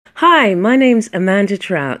Hi, my name's Amanda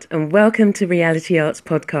Trout and welcome to Reality Arts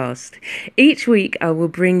Podcast. Each week I will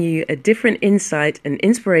bring you a different insight and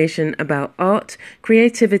inspiration about art,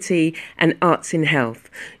 creativity and arts in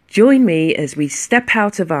health. Join me as we step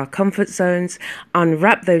out of our comfort zones,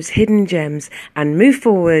 unwrap those hidden gems and move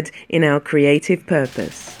forward in our creative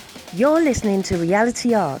purpose. You're listening to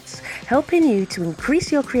Reality Arts, helping you to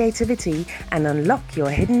increase your creativity and unlock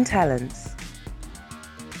your hidden talents.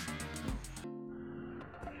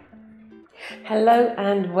 Hello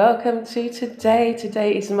and welcome to today.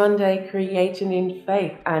 Today is Monday, Creating in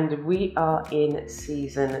Faith, and we are in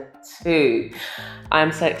season 2.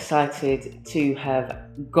 I'm so excited to have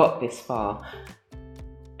got this far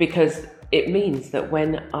because it means that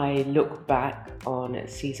when I look back on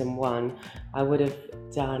season 1, I would have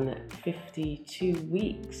done 52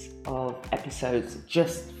 weeks of episodes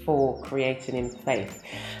just for Creating in Faith.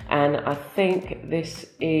 And I think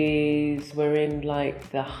we're in like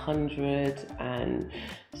the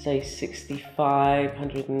 165,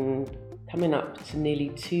 coming up to nearly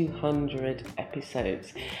 200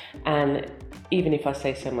 episodes. And even if I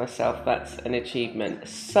say so myself, that's an achievement.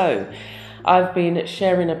 So I've been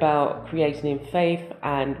sharing about Creating in Faith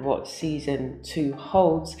and what season 2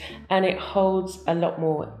 holds, and it holds a lot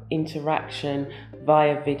more interaction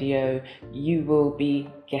via video. You will be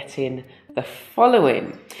getting the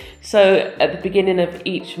following. So at the beginning of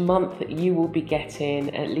each month, you will be getting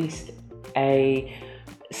at least a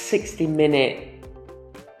 30 to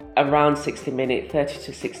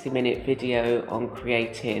 60 minute video on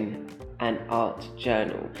creating an art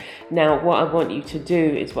journal. Now, what I want you to do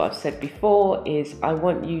is what I've said before, is I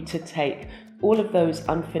want you to take all of those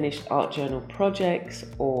unfinished art journal projects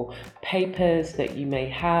or papers that you may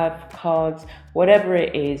have, cards, whatever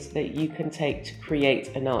it is that you can take to create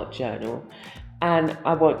an art journal. And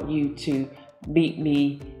I want you to meet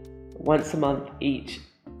me once a month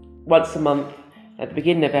at the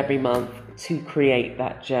beginning of every month to create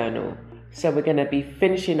that journal. So we're going to be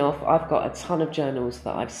finishing off. I've got a ton of journals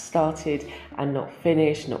that I've started and not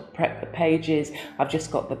finished, not prepped the pages. I've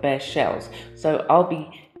just got the bare shells. So I'll be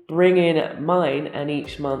bringing mine, and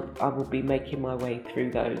each month I will be making my way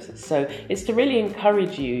through those. So it's to really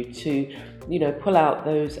encourage you to, pull out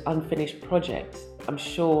those unfinished projects. I'm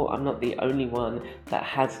sure I'm not the only one that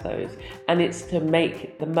has those. And it's to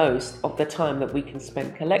make the most of the time that we can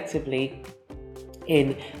spend collectively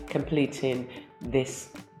in completing this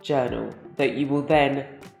journal that you will then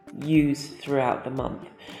use throughout the month.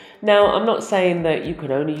 Now, I'm not saying that you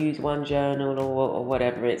can only use one journal or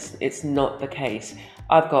whatever. It's not the case.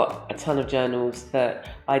 I've got a ton of journals that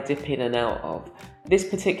I dip in and out of. This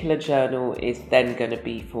particular journal is then going to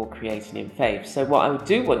be for Creating in Faith. So what I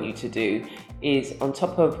do want you to do is, on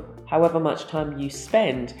top of however much time you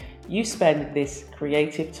spend this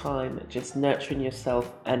creative time just nurturing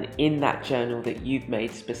yourself and in that journal that you've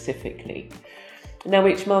made specifically. Now,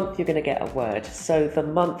 each month you're going to get a word. So the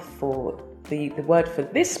word for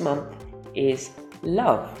this month is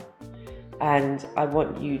love. And I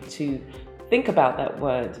want you to think about that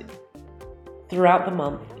word throughout the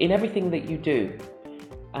month in everything that you do.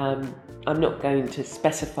 I'm not going to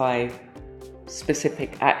specify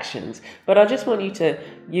specific actions, but I just want you to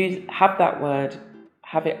have that word,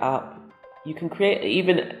 have it up. You can create a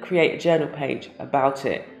journal page about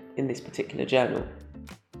it in this particular journal.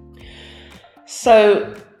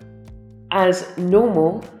 So, as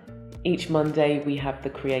normal, each Monday we have the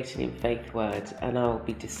Creating in Faith word, and I'll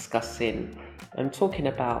be talking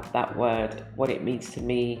about that word, what it means to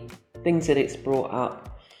me, things that it's brought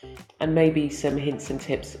up, and maybe some hints and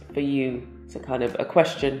tips for you to a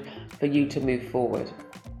question for you to move forward.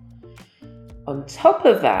 On top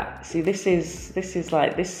of that, see, this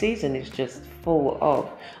season is just full of.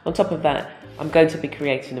 On top of that, I'm going to be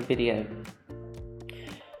creating a video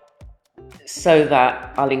so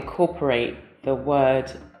that I'll incorporate the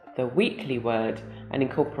weekly word, and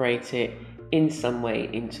incorporate it in some way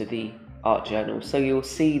into the art journal. So you'll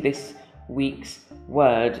see this week's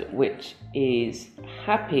word, which is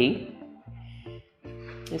happy.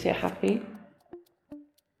 Is it happy?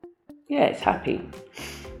 Yeah, it's happy.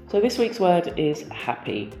 So this week's word is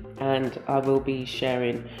happy, and I will be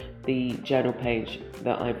sharing the journal page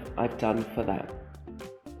that I've done for that.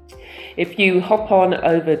 If you hop on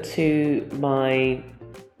over to my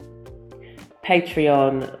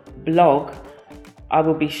Patreon blog, I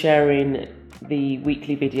will be sharing the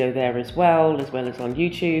weekly video there as well as on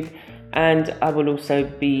YouTube. And I will also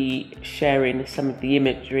be sharing some of the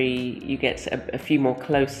imagery. You get a few more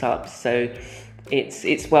close-ups, so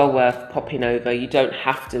it's well worth popping over. You don't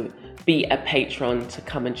have to be a patron to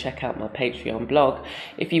come and check out my Patreon blog.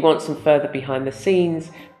 If you want some further behind the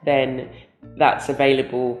scenes, then that's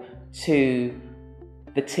available to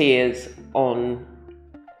the tiers on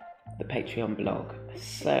the Patreon blog.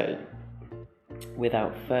 So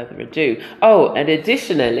without further ado, and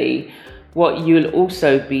additionally, what you'll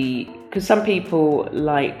also be, because some people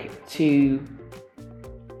like to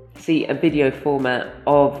see a video format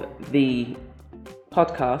of the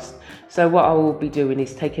podcast, so what I will be doing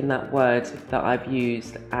is taking that word that I've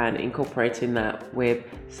used and incorporating that with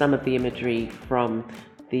some of the imagery from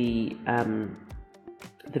the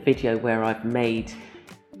video where I've made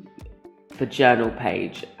the journal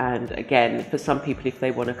page. And again, for some people, if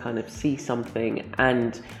they want to kind of see something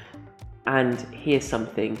and hear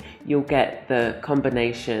something, you'll get the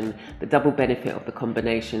combination, the double benefit of the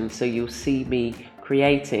combination. So you'll see me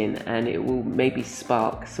creating, and it will maybe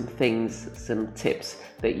spark some things, some tips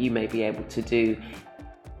that you may be able to do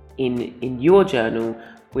in your journal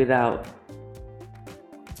without,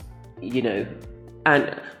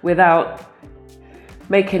 and without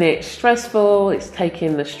making it stressful. It's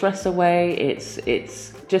taking the stress away.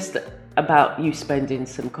 It's just about you spending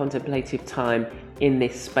some contemplative time in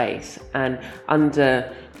this space. And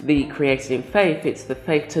under the Created in Faith, it's the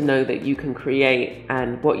faith to know that you can create,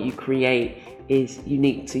 and what you create is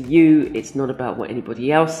unique to you. It's not about what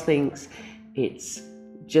anybody else thinks. It's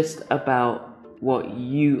just about what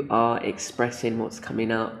you are expressing, what's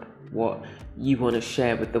coming up, what you want to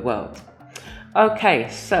share with the world. Okay,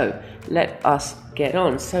 so let us get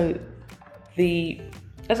on. So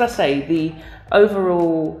as I say, the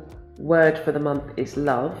overall word for the month is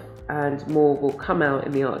love, and more will come out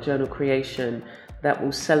in the art journal creation that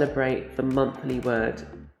will celebrate the monthly word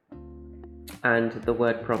and the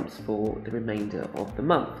word prompts for the remainder of the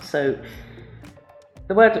month. So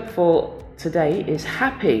the word for today is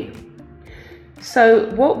happy.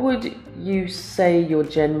 So what would you say your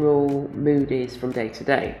general mood is from day to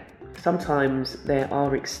day? Sometimes there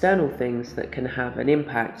are external things that can have an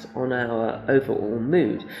impact on our overall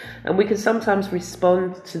mood, and we can sometimes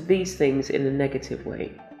respond to these things in a negative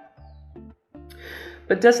way.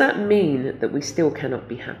 But does that mean that we still cannot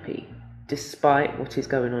be happy despite what is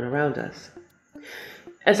going on around us?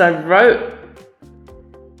 As I wrote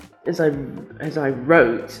this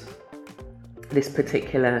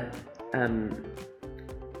particular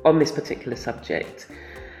on this particular subject,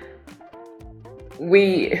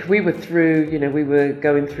 we were through, we were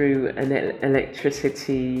going through an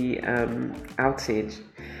electricity outage,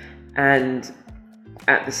 and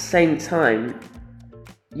at the same time,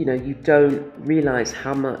 you don't realize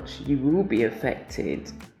how much you will be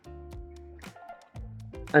affected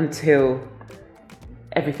until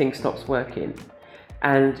everything stops working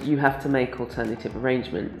and you have to make alternative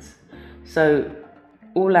arrangements. So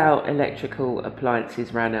all our electrical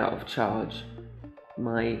appliances ran out of charge.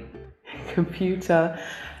 My computer,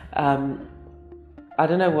 I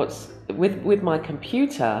don't know what's with my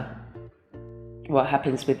computer. What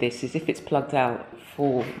happens with this is if it's plugged out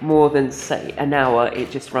for more than, say, an hour,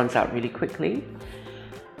 it just runs out really quickly.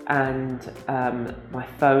 And my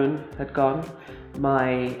phone had gone.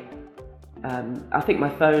 I think my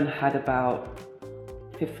phone had about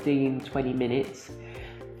 15-20 minutes.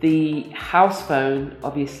 The house phone,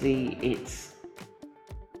 obviously, it's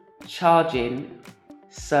charging,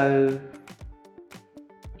 so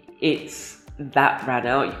that ran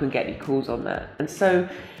out. You couldn't get any calls on that, and so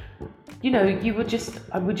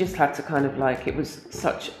I would just have to kind of it was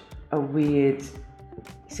such a weird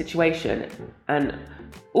situation. And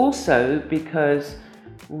also because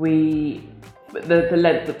the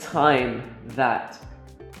length of time that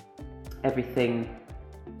everything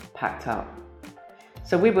packed up.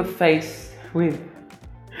 So we were faced with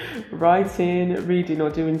writing, reading,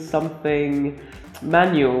 or doing something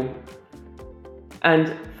manual.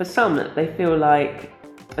 And for some, they feel like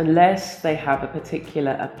unless they have a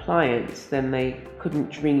particular appliance, then they couldn't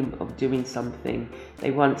dream of doing something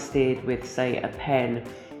they once did with, say, a pen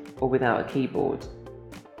or without a keyboard.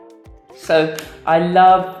 So I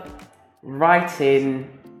love writing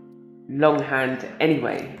longhand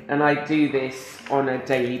anyway, and I do this on a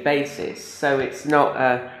daily basis. So it's not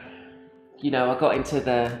I got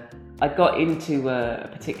into a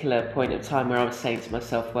particular point of time where I was saying to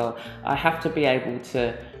myself, well, I have to be able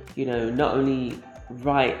to, not only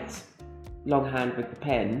write longhand with the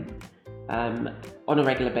pen on a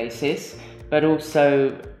regular basis, but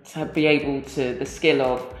also to be able to, the skill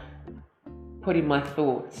of putting my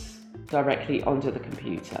thoughts directly onto the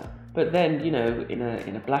computer. But then,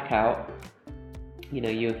 in a blackout,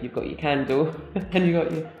 you've got your candle and you've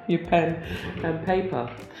got your pen and paper.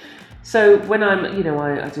 So when I'm,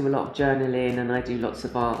 I do a lot of journaling and I do lots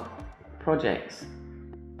of art projects.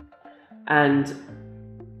 And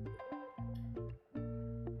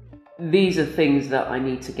these are things that I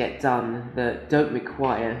need to get done that don't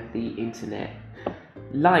require the internet.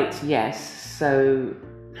 Light, yes. So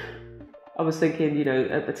I was thinking,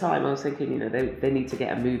 at the time I was thinking, they need to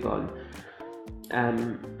get a move on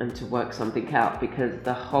and to work something out, because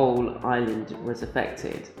the whole island was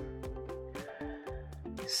affected.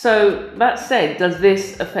 So that said, does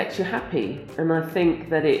this affect you happy? And I think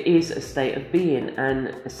that it is a state of being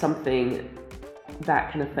and something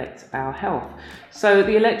that can affect our health. So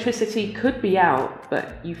the electricity could be out,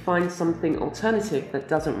 but you find something alternative that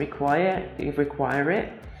doesn't require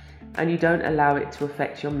it, and you don't allow it to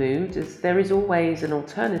affect your mood. There is always an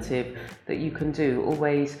alternative that you can do,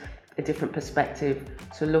 always a different perspective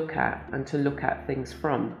to look at and to look at things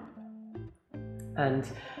from. And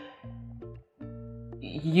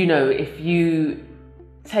if you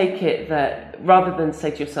take it that rather than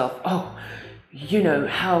say to yourself, oh,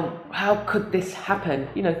 how could this happen?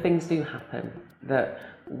 Things do happen that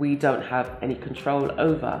we don't have any control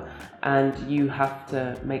over, and you have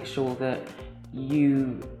to make sure that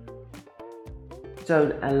you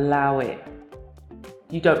don't allow it.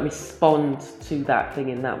 You don't respond to that thing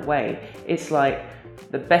in that way. It's like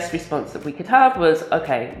the best response that we could have was,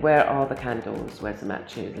 okay, where are the candles? Where's the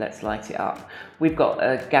matches? Let's light it up. We've got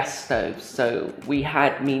a gas stove, so we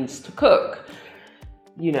had means to cook,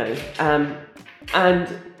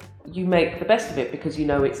 and you make the best of it because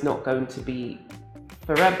it's not going to be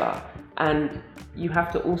forever. And you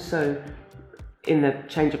have to also, in the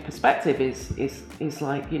change of perspective, is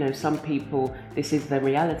like, some people, this is their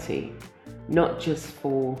reality, not just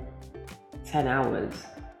for 10 hours,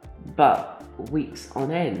 but weeks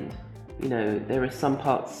on end. There are some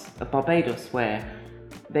parts of Barbados where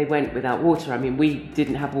they went without water. I mean, we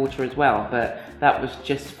didn't have water as well, but that was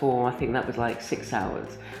just for, I think that was like 6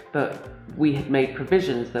 hours. But we had made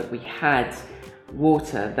provisions that we had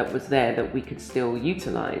water that was there that we could still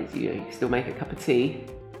utilize. You could still make a cup of tea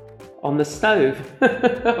on the stove.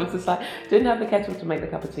 I was just like, didn't have the kettle to make the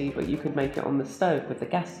cup of tea, but you could make it on the stove with the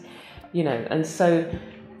gas, and so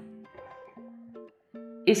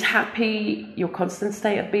is happy your constant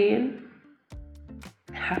state of being?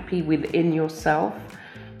 Happy within yourself,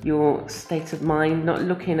 your state of mind, not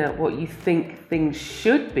looking at what you think things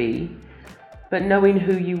should be, but knowing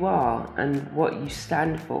who you are and what you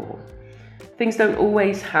stand for. Things don't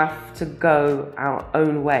always have to go our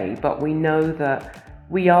own way, but we know that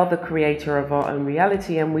we are the creator of our own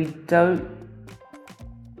reality, and we don't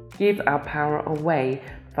give our power away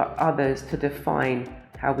for others to define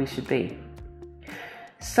how we should be.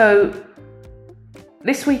 So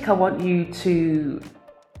this week I want you to,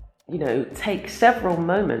 take several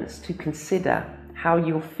moments to consider how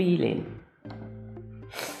you're feeling.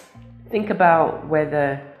 Think about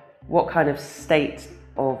what kind of state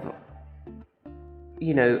of,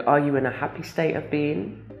 are you in a happy state of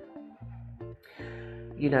being?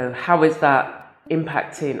 How is that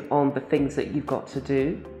impacting on the things that you've got to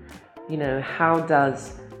do? How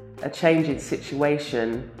does a change in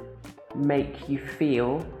situation make you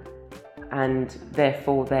feel, and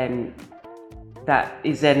therefore then that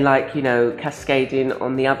is then like, cascading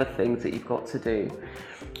on the other things that you've got to do?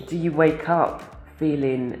 Do you wake up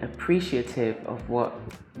feeling appreciative of what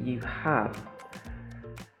you have?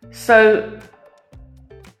 So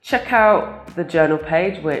check out the journal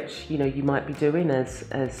page, which you might be doing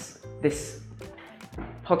as this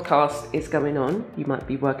podcast is going on. You might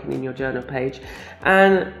be working in your journal page,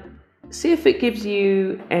 and see if it gives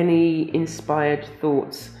you any inspired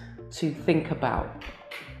thoughts to think about.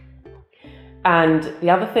 And the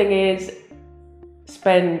other thing is,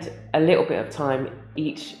 spend a little bit of time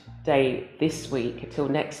each day this week until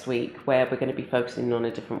next week, where we're going to be focusing on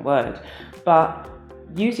a different word. But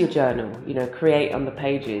use your journal, create on the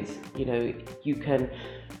pages. You can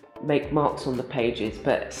make marks on the pages,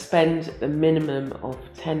 but spend a minimum of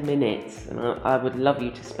 10 minutes. And I would love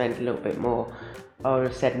you to spend a little bit more. I would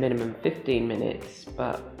have said minimum 15 minutes,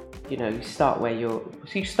 but you start where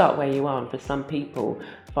you are. And for some people,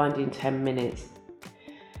 finding 10 minutes,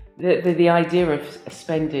 the idea of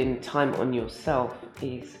spending time on yourself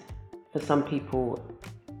is, for some people,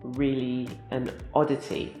 really an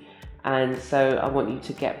oddity. And so I want you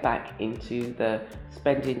to get back into the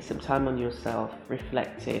spending some time on yourself,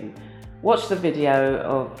 reflecting. Watch the video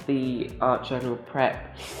of the art journal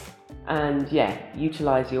prep, and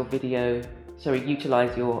utilize your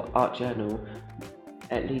art journal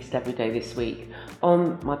at least every day this week.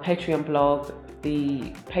 On my Patreon blog,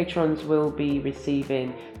 the patrons will be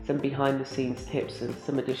receiving some behind the scenes tips and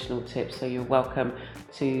some additional tips, so you're welcome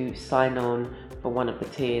to sign on for one of the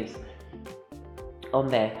tiers on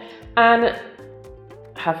there. And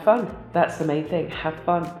have fun. That's the main thing, have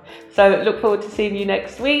fun. So look forward to seeing you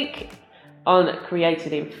next week on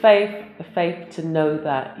Created in Faith, the faith to know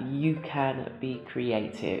that you can be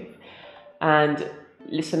creative. And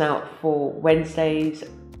listen out for Wednesday's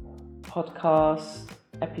podcast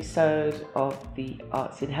episode of the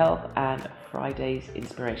Arts in Health and Friday's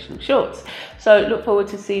Inspirational Shorts. So look forward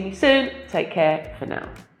to seeing you soon. Take care for now.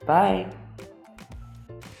 Bye.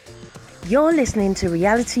 You're listening to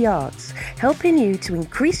Reality Arts, helping you to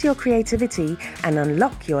increase your creativity and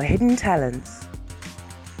unlock your hidden talents.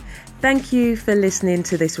 Thank you for listening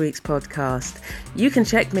to this week's podcast. You can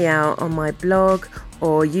check me out on my blog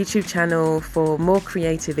or YouTube channel for more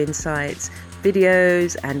creative insights,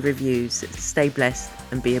 videos and reviews. Stay blessed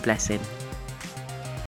and be a blessing.